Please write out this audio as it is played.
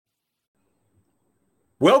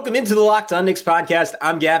Welcome into the Locked On Knicks podcast.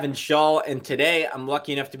 I'm Gavin Shaw, and today I'm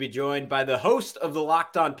lucky enough to be joined by the host of the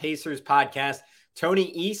Locked On Pacers podcast, Tony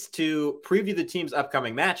East, to preview the team's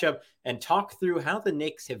upcoming matchup and talk through how the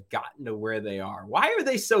Knicks have gotten to where they are. Why are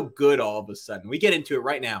they so good all of a sudden? We get into it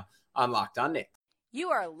right now on Locked On Knicks.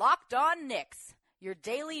 You are Locked On Knicks, your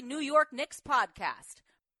daily New York Knicks podcast,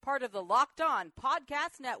 part of the Locked On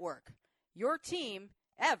Podcast Network, your team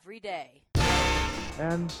every day.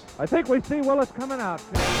 And I think we see Willis coming out.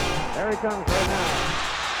 There he comes right now.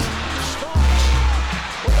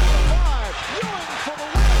 Starks without a five. Ewing for the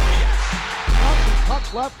win. Yes.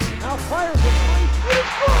 Puck left. Now fires it. And he's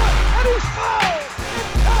good. And he's fouled.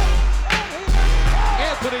 It's tight. And he is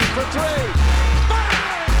Anthony for three.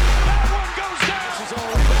 Bang! That one goes down. This is all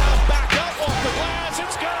rebound. Back up off the glass.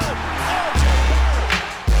 It's good. RJ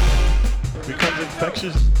Barrett. Becomes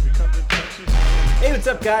infectious. Hey, what's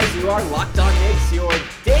up, guys? You are Locked On Knicks, your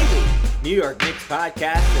daily New York Knicks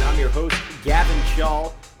podcast, and I'm your host, Gavin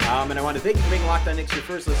Shaw. And I want to thank you for making Locked On Knicks your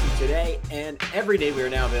first listen today and every day. We are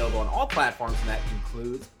now available on all platforms, and that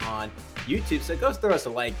includes on YouTube. So go throw us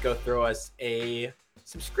a like, go throw us a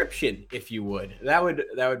subscription if you would. That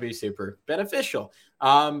would be super beneficial.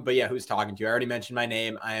 But yeah, who's talking to you? I already mentioned my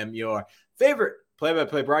name. I am your favorite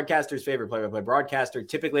play-by-play broadcaster's favorite play-by-play broadcaster.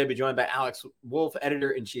 Typically, I'd be joined by Alex Wolf,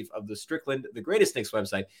 editor-in-chief of the Strickland, the greatest Knicks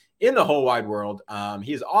website in the whole wide world.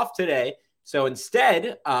 He is off today, so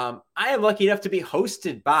instead, I am lucky enough to be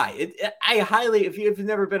hosted by. If you've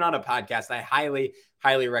never been on a podcast, I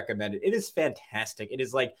highly recommend it. It is fantastic. It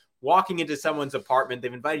is like walking into someone's apartment.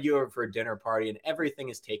 They've invited you over for a dinner party, and everything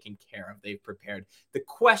is taken care of. They've prepared the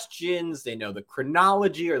questions. They know the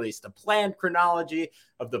chronology, or at least the planned chronology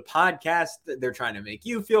of the podcast. They're trying to make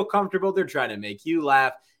you feel comfortable. They're trying to make you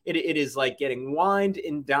laugh. It is like getting wined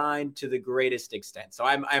and dined to the greatest extent. So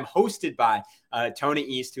I'm hosted by Tony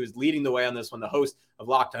East, who is leading the way on this one, the host of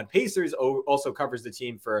Locked On Pacers, also covers the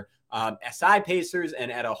team for SI Pacers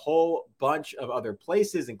and at a whole bunch of other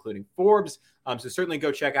places, including Forbes. So certainly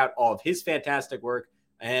go check out all of his fantastic work.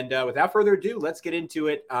 And without further ado, let's get into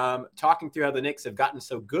it, talking through how the Knicks have gotten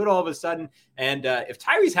so good all of a sudden. And if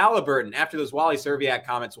Tyrese Halliburton, after those Wally Szczerbiak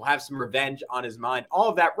comments, will have some revenge on his mind. All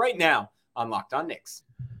of that right now on Locked On Knicks.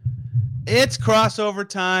 It's crossover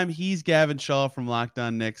time. He's Gavin Shaw from Locked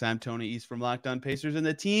On Knicks. I'm Tony East from Locked On Pacers. And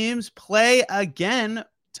the teams play again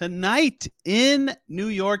tonight in New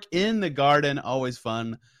York in the Garden. Always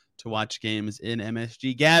fun to watch games in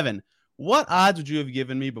MSG. Gavin, what odds would you have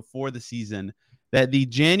given me before the season that the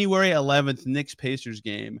January 11th Knicks-Pacers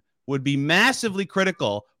game would be massively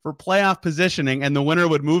critical for playoff positioning and the winner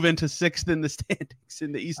would move into sixth in the standings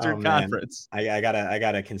in the Eastern Conference? I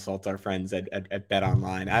gotta consult our friends at Bet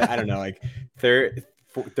Online. I don't know, like 30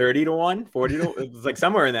 to 1, 40 to it's like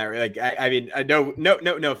somewhere in there. Like I mean, I know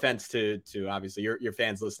no offense to obviously your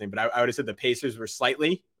fans listening, but I would have said the Pacers were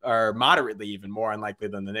slightly or moderately even more unlikely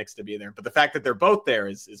than the Knicks to be there. But the fact that they're both there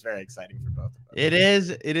is very exciting for both of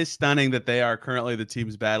us. It is stunning that they are currently the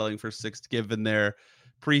teams battling for sixth, given their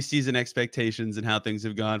preseason expectations and how things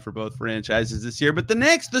have gone for both franchises this year. But the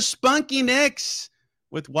Knicks, the spunky Knicks,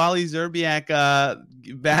 with Wally Szczerbiak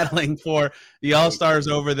battling for the All-Stars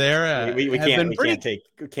over there. We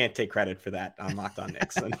can't take credit for that on Locked On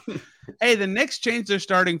Knicks. Hey, the Knicks changed their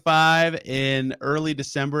starting five in early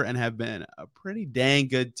December and have been a pretty dang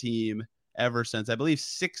good team ever since. I believe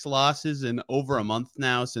 6 losses in over a month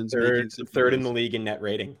now since third in the league in net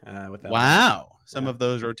rating. Wow. Some of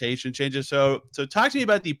those rotation changes. So talk to me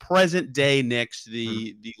about the present day Knicks,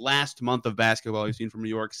 the last month of basketball we've seen from New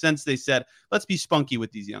York since they said, let's be spunky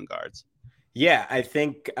with these young guards. Yeah, I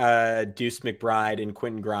think Deuce McBride and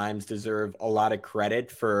Quentin Grimes deserve a lot of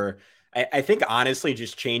credit for, I think, honestly,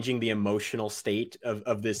 just changing the emotional state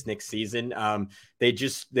of this Knicks season.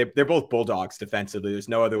 They're both bulldogs defensively. There's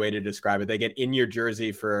no other way to describe it. They get in your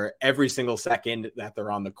jersey for every single second that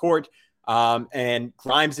they're on the court. And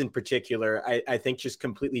Grimes in particular, I think just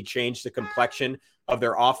completely changed the complexion of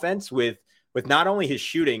their offense with not only his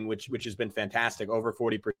shooting, which has been fantastic, over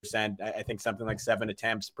 40%, I think something like 7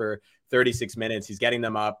 attempts per 36 minutes. He's getting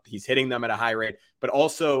them up. He's hitting them at a high rate, but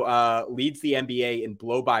also leads the NBA in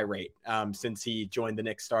blow-by rate since he joined the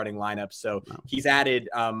Knicks starting lineup. So he's added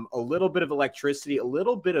a little bit of electricity, a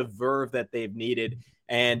little bit of verve that they've needed.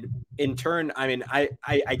 And in turn, I mean, I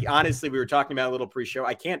honestly, we were talking about a little pre-show.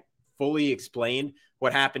 I can't fully explain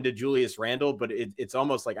what happened to Julius Randle, but it's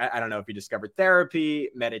almost like, I don't know if he discovered therapy,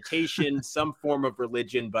 meditation, some form of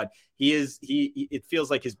religion, but it feels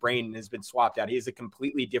like his brain has been swapped out. He is a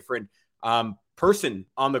completely different person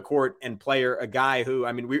on the court and player, a guy who,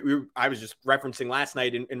 I mean, I was just referencing last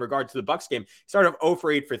night in regard to the Bucks game, started off 0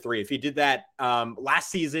 for 8 for 3. If he did that last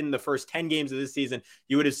season, the first 10 games of this season,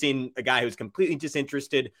 you would have seen a guy who's completely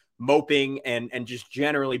disinterested, moping, and just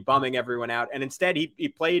generally bumming everyone out. And instead, he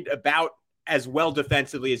played about as well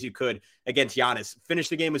defensively as you could against Giannis. Finished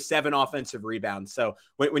the game with 7 offensive rebounds. So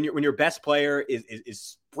when your best player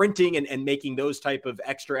is sprinting and making those type of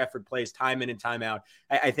extra effort plays time in and time out,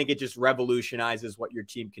 I think it just revolutionizes what your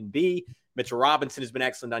team can be. Mitchell Robinson has been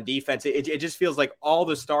excellent on defense. It just feels like all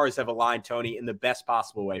the stars have aligned, Tony, in the best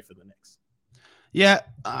possible way for the Knicks. Yeah,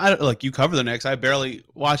 like you cover the Knicks. I barely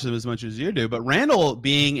watch them as much as you do, but Randall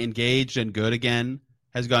being engaged and good again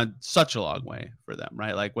has gone such a long way for them,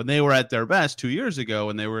 right? Like when they were at their best 2 years ago,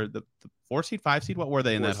 when they were the 4 seed, 5 seed, what were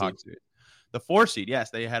they in that Hawks series? The 4 seed, yes,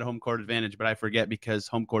 they had home court advantage, but I forget because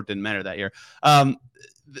home court didn't matter that year.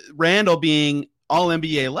 Randall being all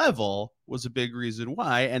NBA level was a big reason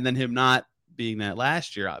why, and then him not being that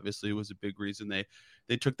last year, obviously, was a big reason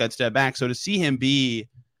they took that step back. So to see him be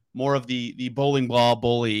more of the bowling ball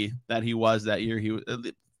bully that he was that year, he was,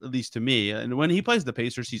 at least to me. And when he plays the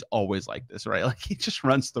Pacers, he's always like this, right? Like he just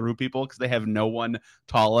runs through people because they have no one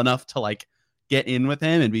tall enough to like get in with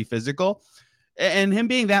him and be physical. And him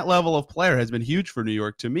being that level of player has been huge for New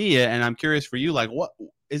York to me. And I'm curious for you, like, what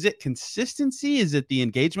is it? Consistency? Is it the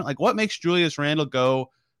engagement? Like what makes Julius Randle go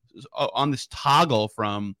on this toggle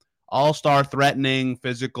from all-star threatening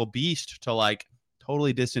physical beast to like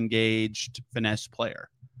totally disengaged finesse player?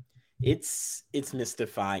 It's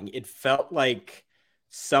mystifying. It felt like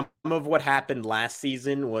some of what happened last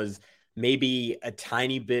season was maybe a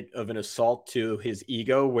tiny bit of an assault to his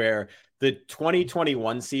ego, where the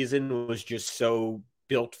 2021 season was just so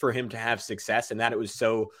built for him to have success and that it was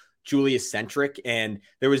so Julius centric and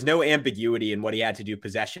there was no ambiguity in what he had to do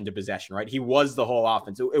possession to possession, right? He was the whole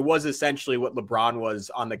offense. It was essentially what LeBron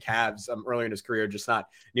was on the Cavs earlier in his career, just not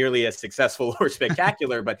nearly as successful or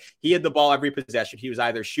spectacular, but he had the ball every possession. He was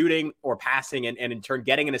either shooting or passing and in turn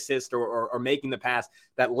getting an assist or making the pass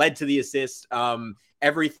that led to the assist.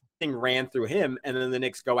 Everything ran through him. And then the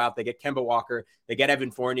Knicks go out, they get Kemba Walker, they get Evan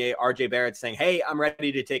Fournier, RJ Barrett saying, hey, I'm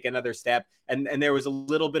ready to take another step. And there was a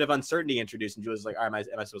little bit of uncertainty introduced. And Julius was like, all right,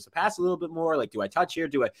 am I supposed to pass a little bit more? Like, do I touch here?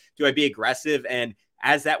 Do I be aggressive? And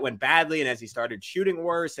as that went badly and as he started shooting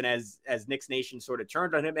worse and as Knicks Nation sort of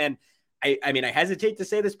turned on him, and I mean, I hesitate to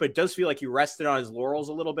say this, but it does feel like he rested on his laurels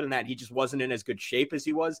a little bit in that he just wasn't in as good shape as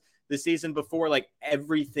he was the season before. Like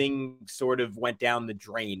everything sort of went down the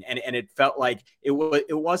drain and it felt like it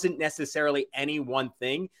wasn't necessarily any one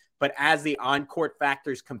thing, but as the on-court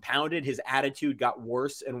factors compounded, his attitude got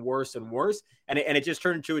worse and worse and worse. And it just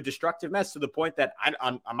turned into a destructive mess to the point that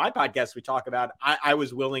on my podcast, we talk about, I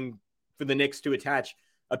was willing for the Knicks to attach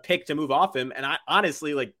a pick to move off him. And I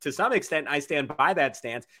honestly, like to some extent, I stand by that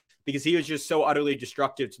stance, because he was just so utterly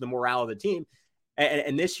destructive to the morale of the team.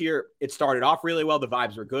 And this year, it started off really well. The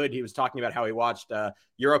vibes were good. He was talking about how he watched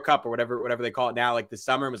Euro Cup or whatever they call it now, like this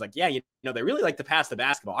summer, and was like, yeah, you know, they really like to pass the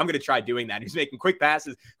basketball. I'm going to try doing that. He's making quick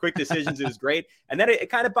passes, quick decisions. It was great. And then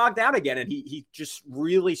it kind of bogged down again, and he just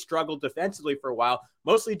really struggled defensively for a while,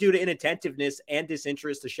 mostly due to inattentiveness and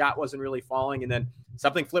disinterest. The shot wasn't really falling, and then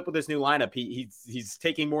something flipped with his new lineup. He's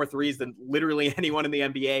taking more threes than literally anyone in the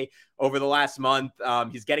NBA over the last month.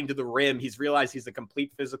 He's getting to the rim. He's realized he's a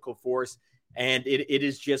complete physical force. And it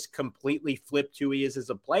is just completely flipped who he is as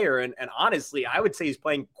a player. And honestly, I would say he's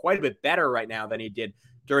playing quite a bit better right now than he did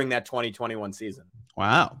during that 2021 season.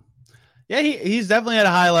 Wow. Yeah, he's definitely at a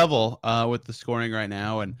high level with the scoring right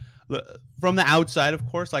now. And from the outside, of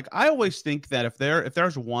course, like I always think that if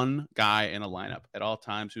there's one guy in a lineup at all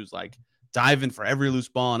times who's like diving for every loose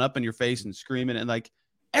ball and up in your face and screaming, and like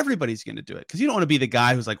everybody's going to do it, because you don't want to be the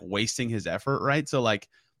guy who's like wasting his effort, right? So like,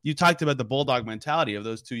 you talked about the bulldog mentality of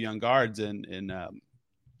those two young guards in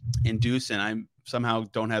Deuce, and I somehow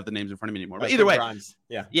don't have the names in front of me anymore. But either way, Grimes.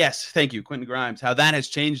 Yeah. Yes, thank you, Quentin Grimes. How that has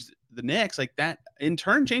changed the Knicks, like that in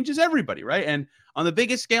turn changes everybody, right? And on the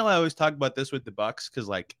biggest scale, I always talk about this with the Bucks, because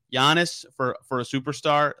like Giannis for a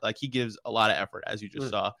superstar, like he gives a lot of effort, as you just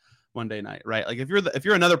saw Monday night, right? Like if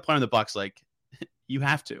you're another player in the Bucks, like you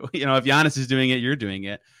have to, you know, if Giannis is doing it, you're doing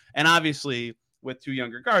it, and obviously, with two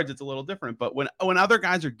younger guards, it's a little different. But when other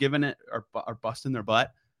guys are giving it or busting their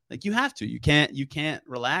butt, like you have to, you can't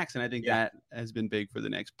relax. And I think that has been big for the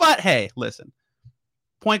Knicks. But hey, listen,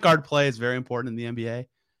 point guard play is very important in the NBA,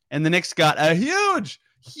 and the Knicks got a huge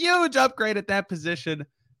upgrade at that position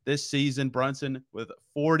this season. Brunson with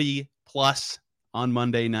 40 plus on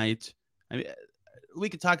Monday night. I mean, we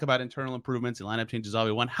could talk about internal improvements and lineup changes all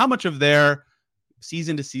we want. How much of their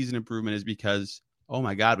season to season improvement is because, oh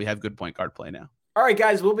my God, we have good point guard play now? All right,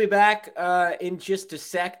 guys, we'll be back in just a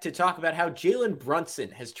sec to talk about how Jalen Brunson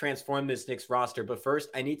has transformed this Knicks roster. But first,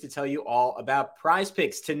 I need to tell you all about Prize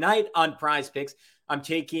Picks. Tonight on Prize Picks, I'm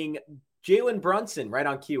taking Jalen Brunson right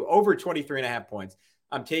on cue, over 23.5 points.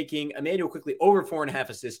 I'm taking Emmanuel Quickley over 4.5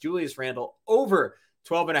 assists, Julius Randle over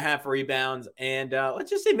 12.5 rebounds, and let's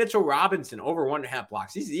just say Mitchell Robinson over 1.5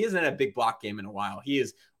 blocks. He hasn't had a big block game in a while. He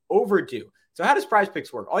is overdue. So how does Prize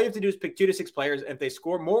Picks work? All you have to do is pick 2 to 6 players, and if they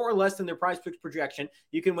score more or less than their Prize Picks projection,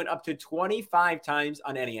 you can win up to 25 times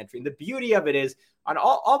on any entry. And the beauty of it is, on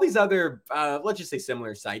all these other, let's just say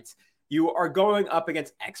similar sites, you are going up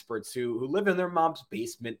against experts who live in their mom's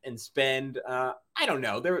basement and spend, I don't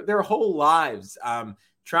know, their whole lives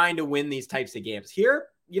trying to win these types of games. Here,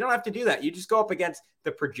 you don't have to do that. You just go up against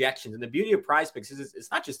the projections. And the beauty of Prize Picks is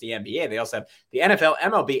it's not just the NBA. They also have the NFL,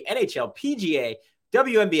 MLB, NHL, PGA,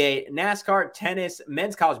 WNBA, NASCAR, tennis,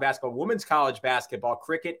 men's college basketball, women's college basketball,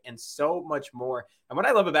 cricket, and so much more. And what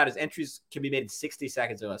I love about it is entries can be made in 60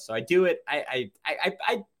 seconds or less. So I do it. I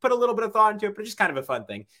put a little bit of thought into it, but it's just kind of a fun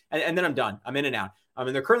thing. And then I'm done. I'm in and out.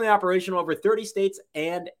 And they're currently operational over 30 states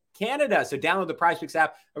and Canada. So download the Prize Picks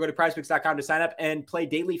app or go to prizepicks.com to sign up and play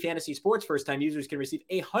daily fantasy sports. First-time users can receive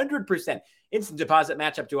 100% instant deposit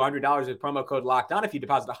match up to $100 with promo code Locked On. If you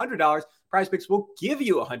deposit $100, Prize Picks will give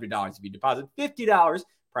you $100. If you deposit $50,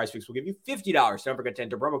 Prize Picks will give you $50. Don't forget to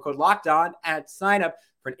enter promo code Locked On at sign up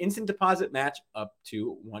for an instant deposit match up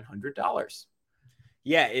to $100.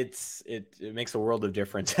 Yeah, it makes a world of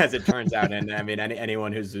difference as it turns out. And I mean,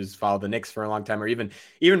 anyone who's followed the Knicks for a long time, or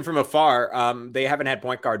even from afar, they haven't had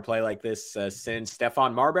point guard play like this since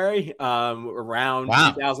Stephon Marbury around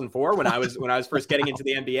 2004 when I was first getting into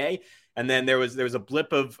the NBA. And then there was a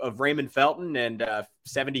blip of Raymond Felton and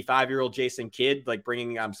 75-year-old Jason Kidd, like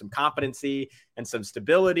bringing some competency and some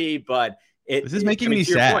stability. But this is making me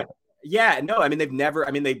sad. Point, yeah, no, I mean,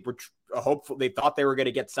 they were hopeful. They thought they were going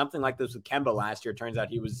to get something like this with Kemba last year. Turns out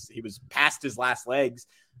he was past his last legs.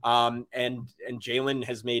 And Jalen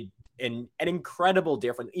has made an incredible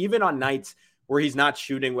difference. Even on nights where he's not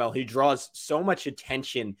shooting well, he draws so much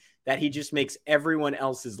attention that he just makes everyone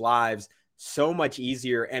else's lives so much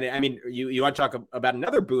easier. And I mean, you want to talk about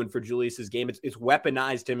another boon for Julius's game. It's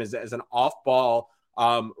weaponized him as an off-ball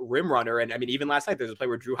rim runner. And I mean, even last night, there's a play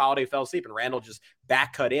where Drew Holiday fell asleep and Randall just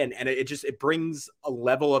back cut in. And it brings a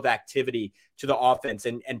level of activity to the offense.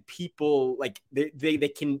 And people, like,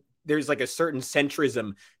 they can, there's like a certain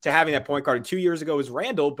centrism to having that point guard. And 2 years ago was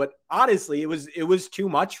Randall, but honestly, it was too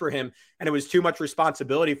much for him. And it was too much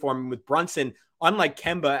responsibility for him with Brunson, unlike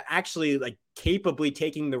Kemba, actually like capably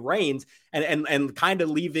taking the reins and kind of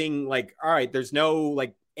leaving, like, all right, there's no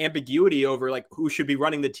like ambiguity over like who should be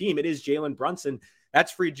running the team. It is Jalen Brunson.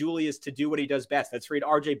 That's freed Julius to do what he does best. That's freed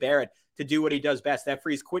RJ Barrett to do what he does best. That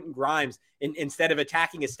frees Quentin Grimes instead of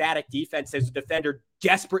attacking a static defense as a defender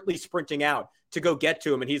desperately sprinting out to go get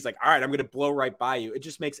to him. And he's like, all right, I'm going to blow right by you. It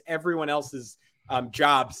just makes everyone else's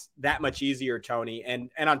jobs that much easier, Tony. And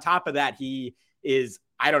on top of that, he is,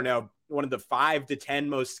 I don't know, one of the 5 to 10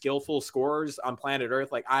 most skillful scorers on planet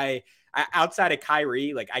Earth. Like I outside of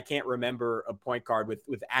Kyrie, like I can't remember a point guard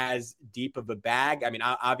with as deep of a bag. I mean,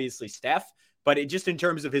 obviously Steph, but it just in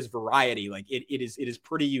terms of his variety, like it is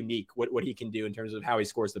pretty unique what he can do in terms of how he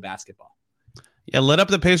scores the basketball. Yeah, lit up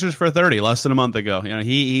the Pacers for 30 less than a month ago. You know,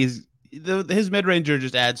 his mid-ranger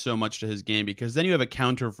just adds so much to his game because then you have a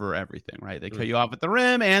counter for everything, right? They cut you off at the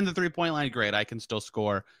rim and the three-point line. Great, I can still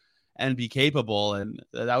score and be capable, and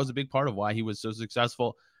that was a big part of why he was so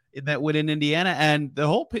successful in that win in Indiana. And the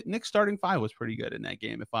whole Knicks starting 5 was pretty good in that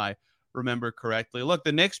game, if I remember correctly. Look,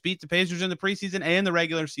 the Knicks beat the Pacers in the preseason and the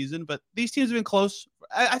regular season, but these teams have been close.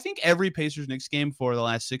 I think every Pacers-Knicks game for the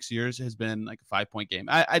last 6 years has been like a 5-point game.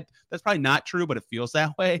 That's probably not true, but it feels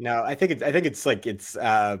that way. No, I think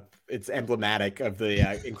it's emblematic of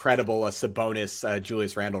the incredible Sabonis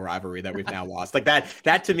Julius Randle rivalry that we've now lost. Like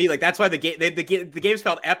that to me, like that's why the games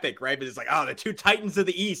felt epic, right? But it's like, oh, the two titans of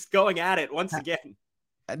the East going at it once again.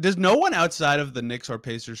 Does no one outside of the Knicks or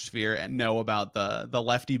Pacers sphere know about the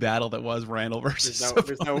lefty battle that was Randall versus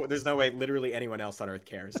there's no way literally anyone else on earth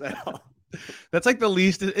cares at all. That's like the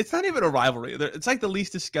least. It's not even a rivalry. It's like the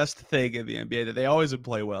least discussed thing in the NBA that they always would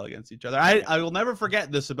play well against each other. I will never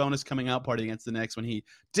forget the Sabonis coming out party against the Knicks when he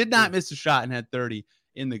did not miss a shot and had 30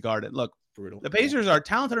 in the Garden. Look, brutal. The Pacers are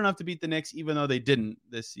talented enough to beat the Knicks, even though they didn't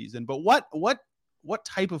this season. But what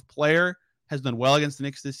type of player has done well against the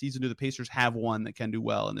Knicks this season? Do the Pacers have one that can do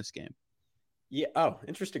well in this game? Yeah. Oh,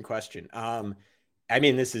 interesting question. I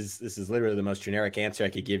mean, this is literally the most generic answer I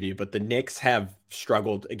could give you, but the Knicks have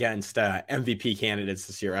struggled against MVP candidates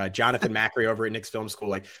this year. Jonathan Macri over at Knicks Film School,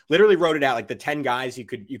 like literally wrote it out, like the 10 guys you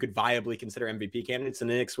could viably consider MVP candidates, and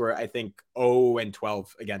the Knicks were, I think,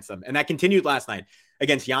 0-12 against them, and that continued last night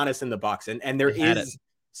against Giannis and the Bucks. And there is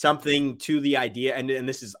something to the idea, and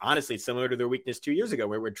this is honestly similar to their weakness 2 years ago,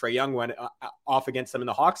 where Trae Young went off against them in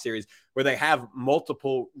the Hawks series, where they have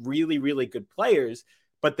multiple really, really good players,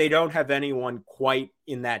 but they don't have anyone quite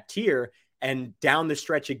in that tier. And down the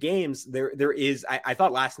stretch of games, there is, I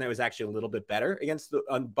thought last night was actually a little bit better against the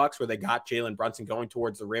Bucks, where they got Jalen Brunson going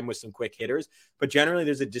towards the rim with some quick hitters. But generally,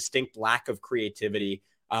 there's a distinct lack of creativity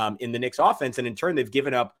in the Knicks offense. And in turn, they've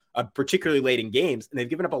given up, particularly late in games, and they've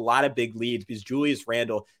given up a lot of big leads because Julius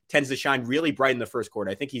Randle tends to shine really bright in the first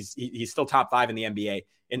quarter. I think he's still top 5 in the NBA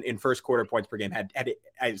in first quarter points per game,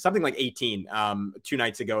 had something like 18 2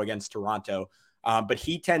 nights ago against Toronto. But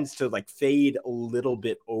he tends to like fade a little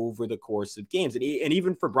bit over the course of games. And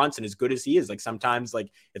even for Brunson, as good as he is, like sometimes like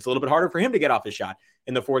it's a little bit harder for him to get off his shot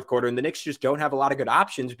in the fourth quarter. And the Knicks just don't have a lot of good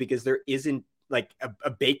options because there isn't like a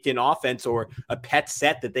baked in offense or a pet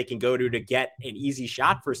set that they can go to get an easy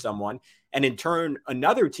shot for someone. And in turn,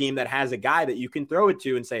 another team that has a guy that you can throw it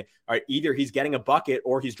to and say, all right, either he's getting a bucket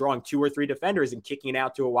or he's drawing 2 or 3 defenders and kicking it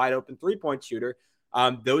out to a wide open 3-point shooter.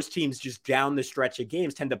 Those teams just down the stretch of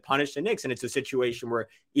games tend to punish the Knicks. And it's a situation where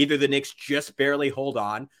either the Knicks just barely hold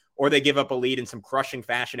on or they give up a lead in some crushing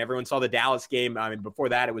fashion. Everyone saw the Dallas game. I mean, before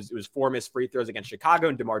that, it was 4 missed free throws against Chicago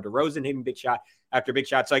and DeMar DeRozan hitting big shot after big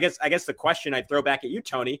shot. So I guess the question I'd throw back at you,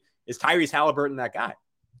 Tony, is Tyrese Halliburton that guy?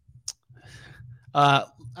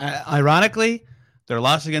 Ironically, their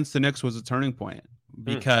loss against the Knicks was a turning point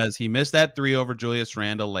because he missed that 3 over Julius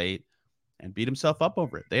Randle late and beat himself up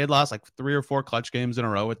over it. They had lost like 3 or 4 clutch games in a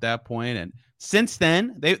row at that point. And since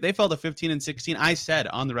then, they fell to 15-16. I said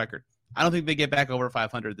on the record, I don't think they get back over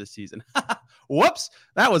 500 this season. Whoops,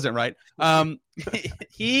 that wasn't right.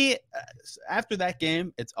 He after that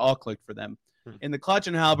game, it's all clicked for them. In the clutch,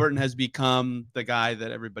 and Halliburton has become the guy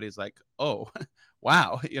that everybody's like, oh,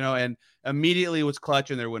 wow, and immediately was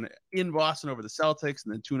clutch in their win in Boston over the Celtics,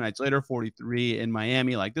 and then 2 nights later, 43 in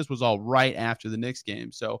Miami. Like this was all right after the Knicks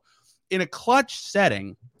game. So in a clutch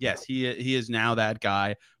setting, yes, he is now that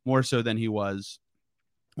guy more so than he was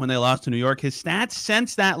when they lost to New York. His stats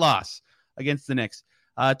since that loss against the Knicks,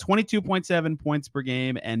 22.7 points per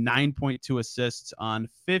game and 9.2 assists on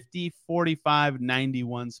 50, 45,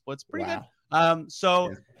 91 splits. Pretty good.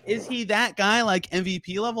 Is he that guy like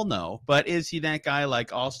MVP level? No. But is he that guy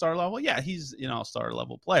like all-star level? Yeah, he's an all-star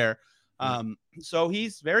level player. So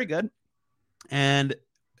he's very good. And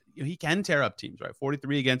he can tear up teams, right?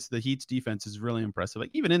 43 against the Heat's defense is really impressive.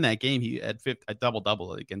 Like even in that game, he had a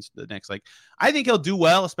double-double against the Knicks. Like I think he'll do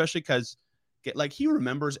well, especially because he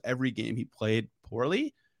remembers every game he played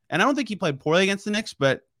poorly. And I don't think he played poorly against the Knicks,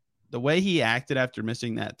 but the way he acted after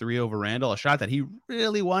missing that 3 over Randle, a shot that he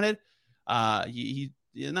really wanted, I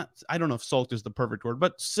don't know if sulked is the perfect word,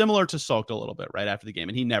 but similar to sulked a little bit right after the game.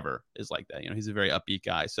 And he never is like that. He's a very upbeat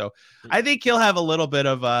guy. So I think he'll have a little bit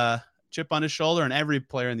of chip on his shoulder, and every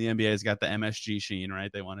player in the NBA has got the MSG sheen,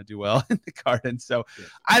 right? They want to do well in the Garden. So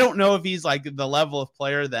I don't know if he's like the level of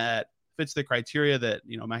player that fits the criteria that,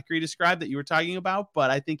 Macri described that you were talking about,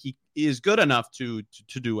 but I think he is good enough to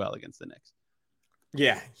do well against the Knicks.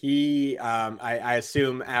 Yeah, he. I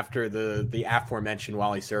assume after the aforementioned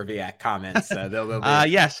Wally Serviak comments,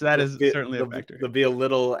 yes, that is certainly a factor. There'll be a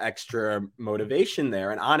little extra motivation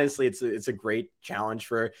there, and honestly, it's a great challenge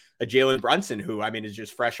for a Jalen Brunson, who is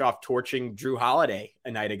just fresh off torching Drew Holiday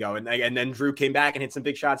a night ago, and then Drew came back and hit some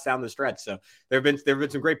big shots down the stretch. So there have been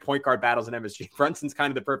some great point guard battles in MSG. Brunson's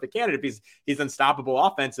kind of the perfect candidate because he's unstoppable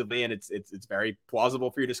offensively, and it's very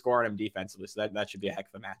plausible for you to score on him defensively. So that should be a heck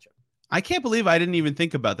of a matchup. I can't believe I didn't even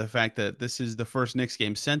think about the fact that this is the first Knicks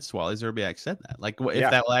game since Wally Szczerbiak said that. Like,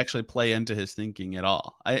 if that will actually play into his thinking at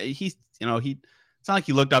all. It's not like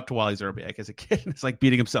he looked up to Wally Szczerbiak as a kid. It's like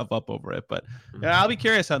beating himself up over it. But I'll be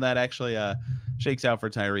curious how that actually shakes out for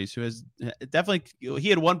Tyrese, who has definitely he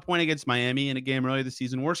had 1 point against Miami in a game earlier this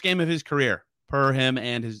season, worst game of his career per him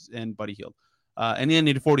and Buddy Hield. And then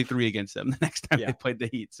needed 43 against them the next time they played the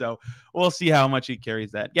Heat. So we'll see how much he carries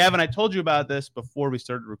that. Gavin, I told you about this before we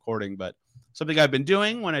started recording, but something I've been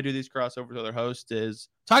doing when I do these crossovers with other hosts is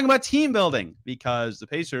talking about team building, because the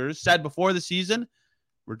Pacers said before the season,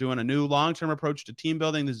 we're doing a new long-term approach to team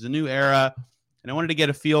building. This is a new era. And I wanted to get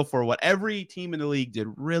a feel for what every team in the league did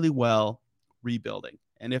really well rebuilding.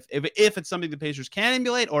 And if it's something the Pacers can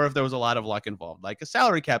emulate, or if there was a lot of luck involved, like a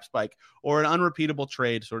salary cap spike or an unrepeatable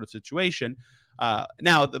trade sort of situation.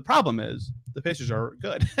 Now, the problem is the Pacers are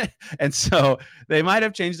good. And so they might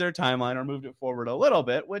have changed their timeline or moved it forward a little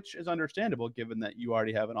bit, which is understandable given that you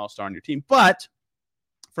already have an all-star on your team. But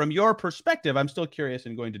from your perspective, I'm still curious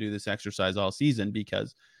and going to do this exercise all season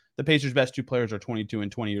because the Pacers' best two players are 22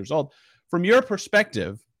 and 20 years old. From your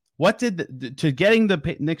perspective, what did to getting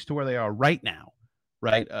the Knicks to where they are right now,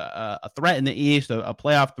 right? A threat in the East, a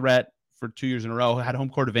playoff threat for 2 years in a row, had home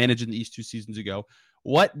court advantage in the East 2 seasons ago.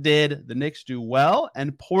 What did the Knicks do well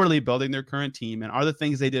and poorly building their current team? And are the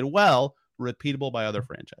things they did well repeatable by other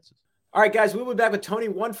franchises? All right, guys, we'll be back with Tony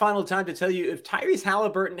one final time to tell you if Tyrese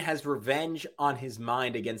Halliburton has revenge on his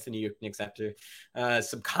mind against the New York Knicks after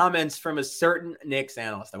some comments from a certain Knicks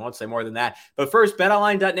analyst. I won't say more than that. But first,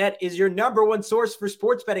 BetOnline.net is your number one source for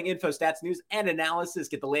sports betting info, stats, news, and analysis.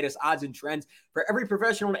 Get the latest odds and trends for every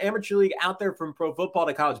professional and amateur league out there, from pro football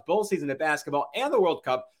to college bowl season to basketball and the World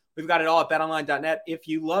Cup. We've got it all at BetOnline.net. If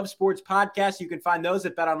you love sports podcasts, you can find those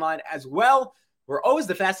at BetOnline as well. We're always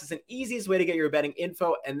the fastest and easiest way to get your betting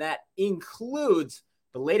info, and that includes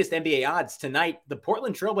the latest NBA odds. Tonight, the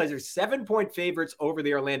Portland Trailblazers 7-point favorites over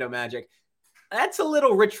the Orlando Magic. That's a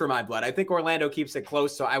little rich for my blood. I think Orlando keeps it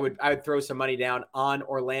close, so I would throw some money down on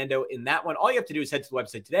Orlando in that one. All you have to do is head to the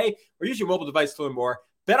website today or use your mobile device to learn more.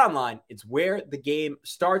 BetOnline, it's where the game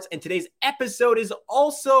starts. And today's episode is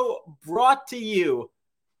also brought to you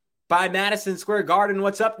by Madison Square Garden.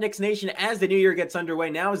 What's up, Knicks Nation? As the new year gets underway,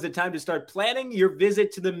 now is the time to start planning your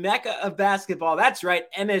visit to the Mecca of basketball. That's right,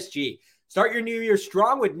 MSG. Start your new year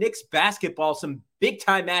strong with Knicks basketball. Some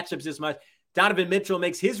big-time matchups this month. Donovan Mitchell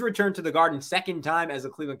makes his return to the Garden second time as a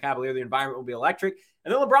Cleveland Cavalier. The environment will be electric.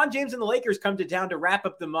 And then LeBron James and the Lakers come to town to wrap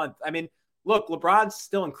up the month. I mean, look, LeBron's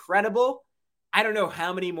still incredible. I don't know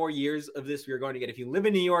how many more years of this we're going to get. If you live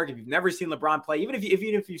in New York, if you've never seen LeBron play, even if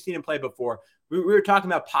you've seen him play before, we were talking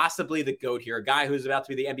about possibly the GOAT here, a guy who's about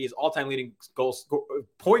to be the NBA's all-time leading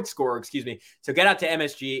point scorer, So get out to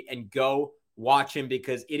MSG and go watch him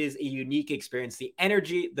because it is a unique experience. The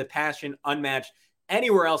energy, the passion, unmatched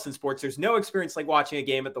anywhere else in sports. There's no experience like watching a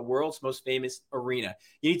game at the world's most famous arena.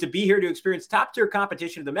 You need to be here to experience top-tier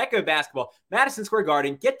competition at the Mecca of basketball, Madison Square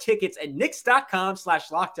Garden. Get tickets at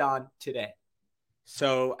Knicks.com/lockedon today.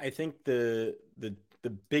 So I think the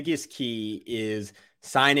biggest key is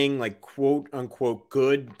signing like quote unquote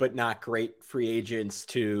good but not great free agents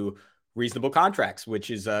to reasonable contracts, which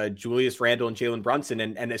is Julius Randle and Jalen Brunson,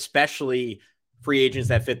 and especially free agents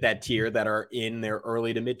that fit that tier that are in their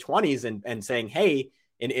early to mid 20s and saying, hey,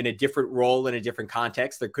 in a different role, in a different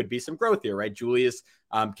context, there could be some growth here, right? Julius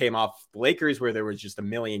came off the Lakers where there was just a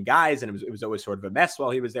million guys, and it was always sort of a mess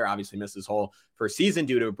while he was there. Obviously missed his whole first season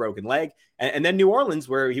due to a broken leg. And then New Orleans,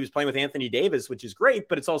 where he was playing with Anthony Davis, which is great,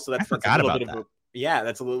 but it's also that's a little bit of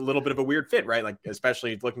that's a little bit of a weird fit, right? Like,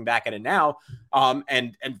 especially looking back at it now.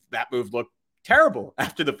 And that move looked terrible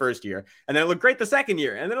after the first year, and then it looked great the second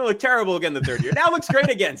year, and then it looked terrible again the third year. Now it looks great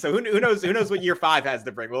again. So who knows what year 5 has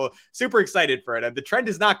to bring. Well, super excited for it. The trend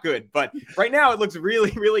is not good, but right now it looks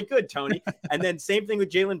really, really good, Tony. And then same thing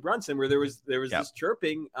with Jalen Brunson, where there was this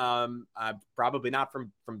chirping, probably not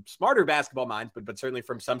from smarter basketball minds, but certainly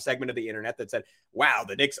from some segment of the internet that said, wow,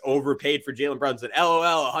 the Knicks overpaid for Jalen Brunson.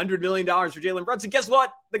 LOL, $100 million for Jalen Brunson. Guess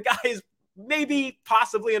what? The guy is maybe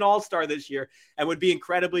possibly an all-star this year and would be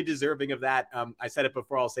incredibly deserving of that. I said it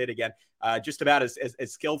before, I'll say it again. Just about as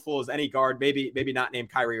skillful as any guard, maybe not named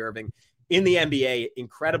Kyrie Irving in the NBA.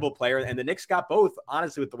 Incredible player. And the Knicks got both,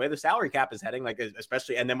 honestly, with the way the salary cap is heading, like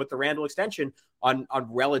especially, and then with the Randle extension on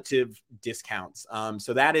relative discounts.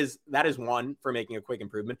 So that is one for making a quick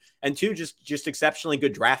improvement, and two, just exceptionally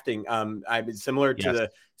good drafting. Similar to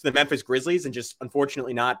the Memphis Grizzlies, and just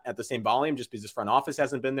unfortunately not at the same volume, just because his front office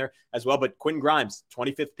hasn't been there as well. But Quentin Grimes,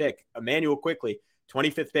 25th pick, Emmanuel Quickley,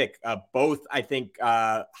 25th pick, both, I think,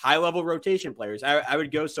 high-level rotation players. I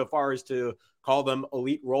would go so far as to call them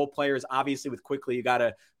elite role players. Obviously, with Quickley, you got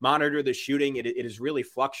to monitor the shooting. It has really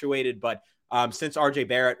fluctuated, but since RJ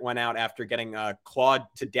Barrett went out after getting clawed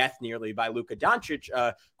to death nearly by Luka Doncic,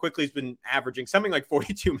 Quickley's been averaging something like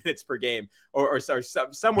 42 minutes per game or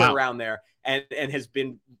somewhere around there, and has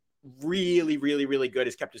been really, really, really good.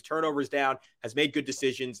 Has kept his turnovers down, has made good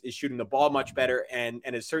decisions, is shooting the ball much better, and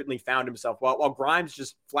has certainly found himself. While Grimes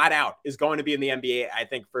just flat out is going to be in the NBA, I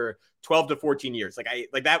think, for 12 to 14 years.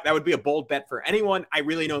 That would be a bold bet for anyone. I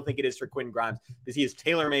really don't think it is for Quentin Grimes, because he is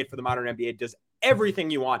tailor-made for the modern NBA, does everything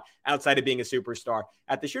you want outside of being a superstar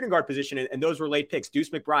at the shooting guard position. And those were late picks. Deuce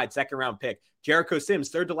McBride, second round pick. Jericho Sims,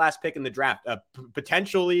 third to last pick in the draft.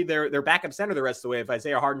 Potentially their backup center the rest of the way if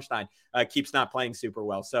Isaiah Hartenstein keeps not playing super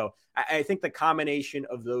well. So I think the combination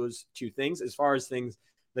of those two things, as far as things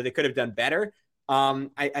that they could have done better,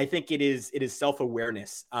 I think it is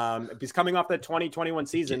self-awareness. Because coming off the 2021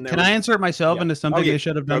 season, can I insert myself into something they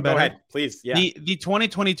should have done better? Go ahead, please. Yeah. The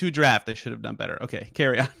 2022 draft, they should have done better. Okay,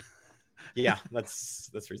 carry on. Yeah, that's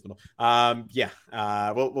reasonable.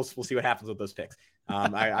 We'll see what happens with those picks.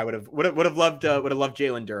 I would have loved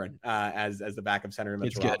Jalen Duren as the backup center in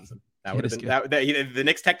Mitchell Robinson. That would have been the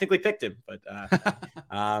Knicks technically picked him, but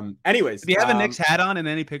anyways. Do you have a Knicks hat on in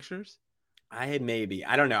any pictures? I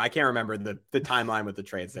don't know. I can't remember the timeline with the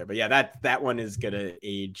trades there, but yeah, that one is going to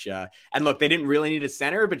age. And look, they didn't really need a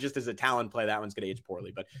center, but just as a talent play, that one's going to age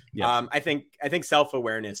poorly. But yeah. I think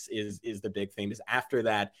self-awareness is the big thing. Because after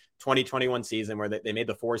that 2021 season where they made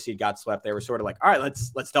the 4 seed, got swept, they were sort of like, all right,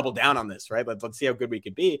 let's double down on this, right? Let's see how good we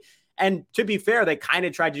could be. And to be fair, they kind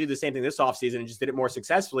of tried to do the same thing this offseason and just did it more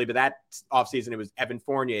successfully. But that offseason, it was Evan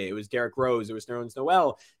Fournier, it was Derrick Rose, it was Nerlens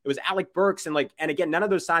Noel, it was Alec Burks. And again, none of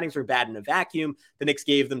those signings were bad in a vacuum. The Knicks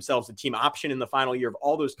gave themselves a team option in the final year of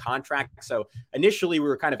all those contracts. So initially we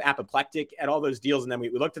were kind of apoplectic at all those deals. And then we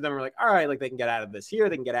looked at them and we're like, all right, they can get out of this here,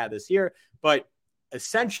 they can get out of this here. But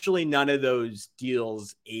essentially none of those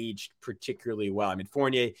deals aged particularly well. I mean,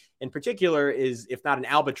 Fournier in particular is, if not an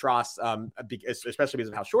albatross, especially because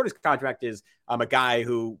of how short his contract is, a guy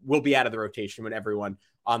who will be out of the rotation when everyone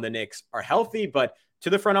on the Knicks are healthy. But to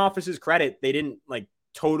the front office's credit, they didn't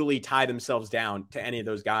totally tie themselves down to any of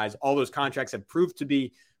those guys. All those contracts have proved to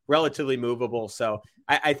be relatively movable. So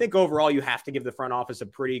I think overall you have to give the front office a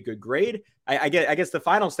pretty good grade. I guess the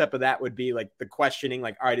final step of that would be the questioning,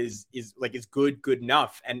 all right, is good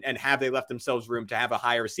enough? And have they left themselves room to have a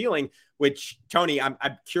higher ceiling? Which, Tony, I'm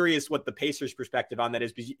curious what the Pacers' perspective on that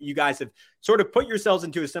is, because you guys have sort of put yourselves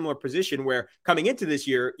into a similar position where coming into this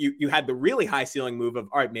year, you had the really high ceiling move of,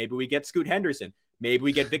 all right, maybe we get Scoot Henderson. Maybe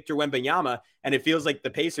we get Victor Wembanyama. And it feels like the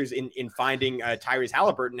Pacers in finding Tyrese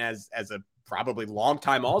Halliburton as a probably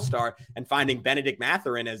longtime all-star and finding Benedict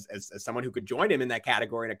Mathurin as someone who could join him in that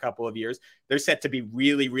category in a couple of years, they're set to be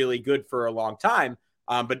really, really good for a long time.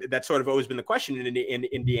 But that's sort of always been the question in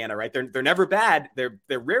Indiana, right? They're never bad. They're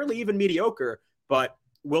rarely even mediocre, but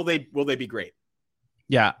will they be great?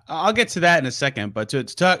 Yeah, I'll get to that in a second. But to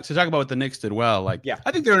talk about what the Knicks did well, I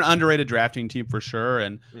think they're an underrated drafting team for sure.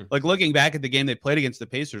 And looking back at the game they played against the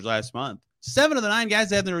Pacers last month, 7 of the 9 guys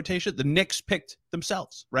they had in the rotation, the Knicks picked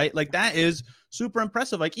themselves, right? That is super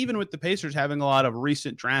impressive. Even with the Pacers having a lot of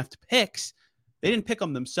recent draft picks, they didn't pick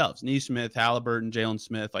them themselves. Nesmith, Halliburton, Jalen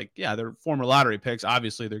Smith, they're former lottery picks.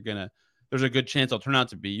 Obviously, there's a good chance they'll turn out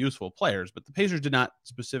to be useful players, but the Pacers did not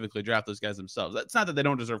specifically draft those guys themselves. That's not that they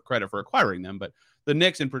don't deserve credit for acquiring them, but the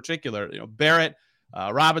Knicks in particular, Barrett,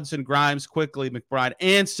 Robinson, Grimes, Quickly, McBride,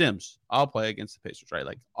 and Sims all play against the Pacers,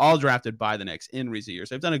 right? All drafted by the Knicks in recent years.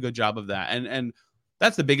 They've done a good job of that. And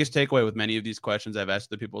that's the biggest takeaway with many of these questions I've asked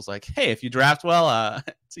the people is hey, if you draft well,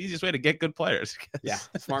 it's the easiest way to get good players. Yeah,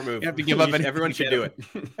 smart move. You have to give up. Everyone should do it.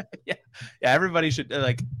 yeah, everybody should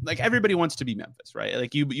everybody wants to be Memphis, right?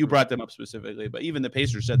 You brought them up specifically, but even the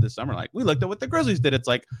Pacers said this summer, we looked at what the Grizzlies did. It's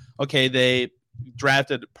okay, they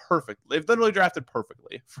drafted perfect. They've literally drafted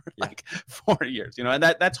perfectly for 4 years, and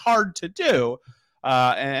that's hard to do.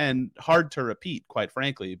 And hard to repeat, quite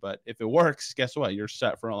frankly. But if it works, guess what? You're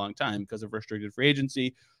set for a long time because of restricted free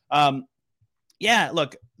agency.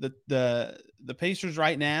 Look, the Pacers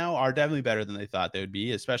right now are definitely better than they thought they would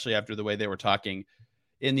be, especially after the way they were talking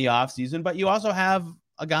in the offseason. But you also have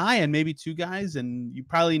a guy and maybe 2 guys, and you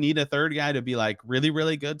probably need a third guy to be really,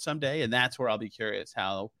 really good someday. And that's where I'll be curious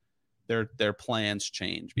how their plans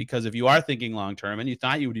change. Because if you are thinking long term and you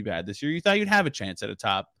thought you would be bad this year, you thought you'd have a chance at a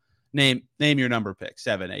top. Name your number pick,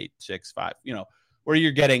 7, 8, 6, 5, where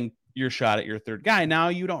you're getting your shot at your third guy. Now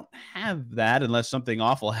you don't have that unless something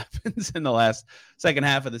awful happens in the second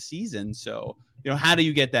half of the season. So, how do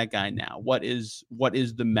you get that guy now? What is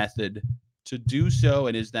the method to do so?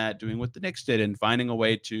 And is that doing what the Knicks did and finding a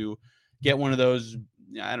way to get one of those,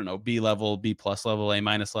 B level, B+ level,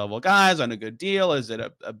 A- level guys on a good deal? Is it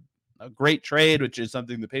a great trade, which is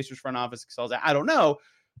something the Pacers front office excels at? I don't know.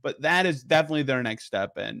 But that is definitely their next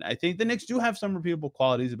step. And I think the Knicks do have some repeatable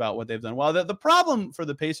qualities about what they've done. Well, the problem for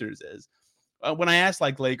the Pacers is when I ask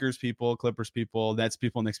Lakers people, Clippers people, Nets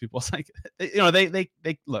people, Knicks people, it's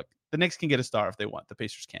they look, the Knicks can get a star if they want. The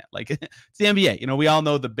Pacers can't. It's the NBA. We all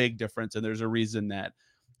know the big difference. And there's a reason that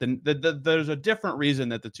there's a different reason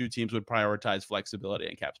that the two teams would prioritize flexibility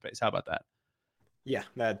and cap space. How about that? Yeah,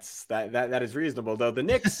 that is reasonable. Though the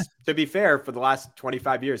Knicks, to be fair, for the last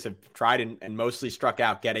 25 years have tried and mostly struck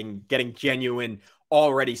out getting genuine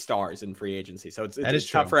already stars in free agency. So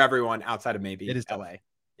it's tough for everyone outside of maybe LA.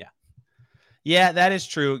 Yeah, that is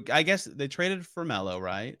true. I guess they traded for Melo,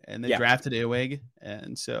 right? And they Yeah. drafted Ewig.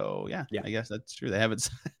 And so, yeah, Yeah. I guess that's true. They haven't.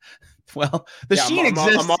 Well, the Yeah, Sheen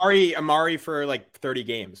exists. Amari for like 30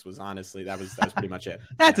 games was honestly, that was pretty much it.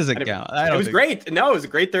 That doesn't count. It was great. No, it was a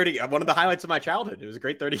great 30. One of the highlights of my childhood. It was a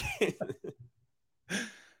great 30 games.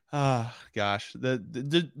 Oh gosh,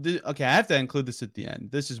 okay. I have to include this at the end.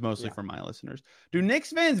 This is mostly for my listeners. Do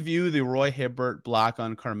Knicks fans view the Roy Hibbert block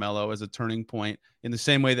on Carmelo as a turning point in the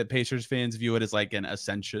same way that Pacers fans view it as like an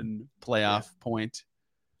ascension playoff point?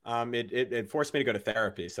 It forced me to go to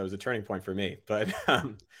therapy, so it was a turning point for me. But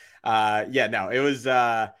it was.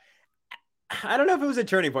 I don't know if it was a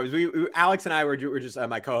turning point. Alex and I were just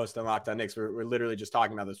my co-host on Locked On Knicks. We're literally just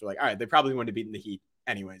talking about this. We're like, all right, they probably wouldn't have beaten the Heat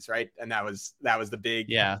anyways, right? And that was the big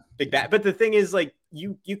bet. But the thing is, like,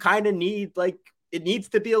 you kind of need, like, it needs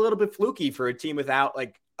to be a little bit fluky for a team without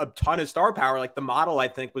like a ton of star power. Like the model, I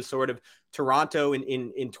think, was sort of Toronto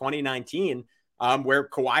in 2019, where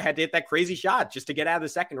Kawhi had to hit that crazy shot just to get out of the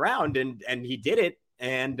second round, and he did it.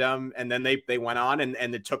 And then they went on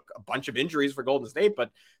and it took a bunch of injuries for Golden State, but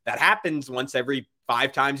that happens once every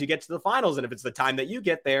 5 times you get to the finals. And if it's the time that you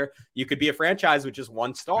get there, you could be a franchise with just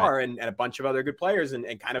one star and a bunch of other good players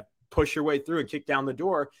and kind of push your way through and kick down the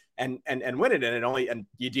door and win it. And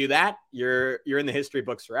you do that, you're in the history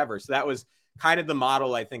books forever. So that was kind of the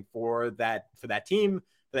model, I think, for that team,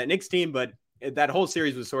 for that Knicks team. But that whole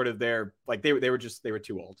series was sort of their, like, they were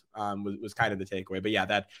too old, was kind of the takeaway. But yeah,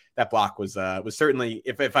 that block was certainly,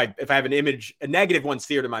 if I have an image, a negative one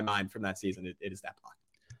seared in my mind from that season, it is that block.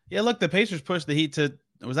 Yeah, look, the Pacers pushed the Heat to,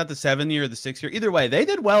 was that the 7 year or the 6 year? Either way, they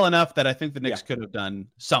did well enough that I think the Knicks could have done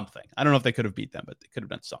something. I don't know if they could have beat them, but they could have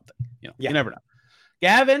done something. You never know.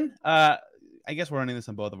 Gavin, I guess we're running this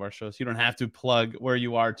on both of our shows. You don't have to plug where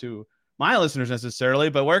you are to my listeners necessarily,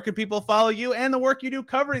 but where could people follow you and the work you do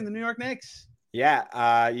covering the New York Knicks?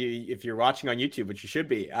 Yeah, if you're watching on YouTube, which you should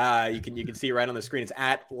be, you can see right on the screen. It's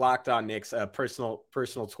at Locked On Knicks, personal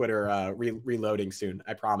Twitter, reloading soon,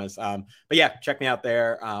 I promise. But yeah, check me out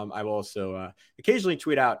there. I will also occasionally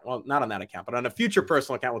tweet out, well, not on that account, but on a future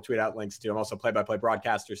personal account, we'll tweet out links to. I'm also play-by-play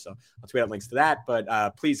broadcaster, so I'll tweet out links to that.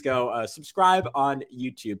 But please go subscribe on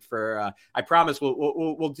YouTube for. I promise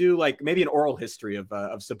we'll do like maybe an oral history of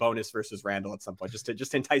Sabonis versus Randall at some point, just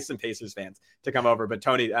to entice some Pacers fans to come over. But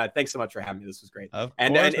Tony, thanks so much for having me. This was great.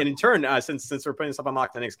 And in turn, since we're putting this up on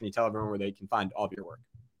Locked On Knicks, can you tell everyone where they can find all of your work?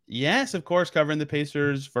 Yes, of course, covering the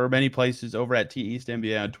Pacers for many places over at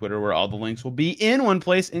TEastNBA on Twitter, where all the links will be in one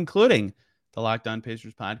place, including the Locked On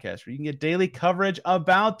Pacers podcast, where you can get daily coverage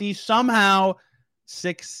about the somehow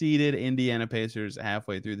 6-seeded Indiana Pacers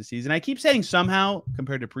halfway through the season. I keep saying somehow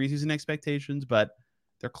compared to preseason expectations, but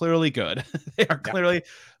they're clearly good. They are clearly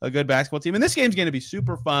a good basketball team. And this game's going to be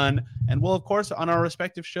super fun. And we'll, of course, on our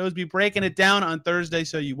respective shows, be breaking it down on Thursday,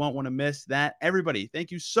 so you won't want to miss that. Everybody,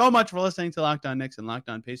 thank you so much for listening to Locked On Knicks and Locked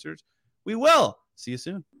On Pacers. We will see you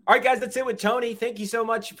soon. All right, guys, that's it with Tony. Thank you so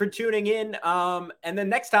much for tuning in. And then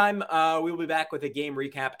next time, we will be back with a game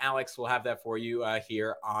recap. Alex will have that for you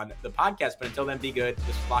here on the podcast. But until then, be good. This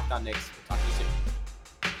is Locked On Knicks. We'll talk to you soon.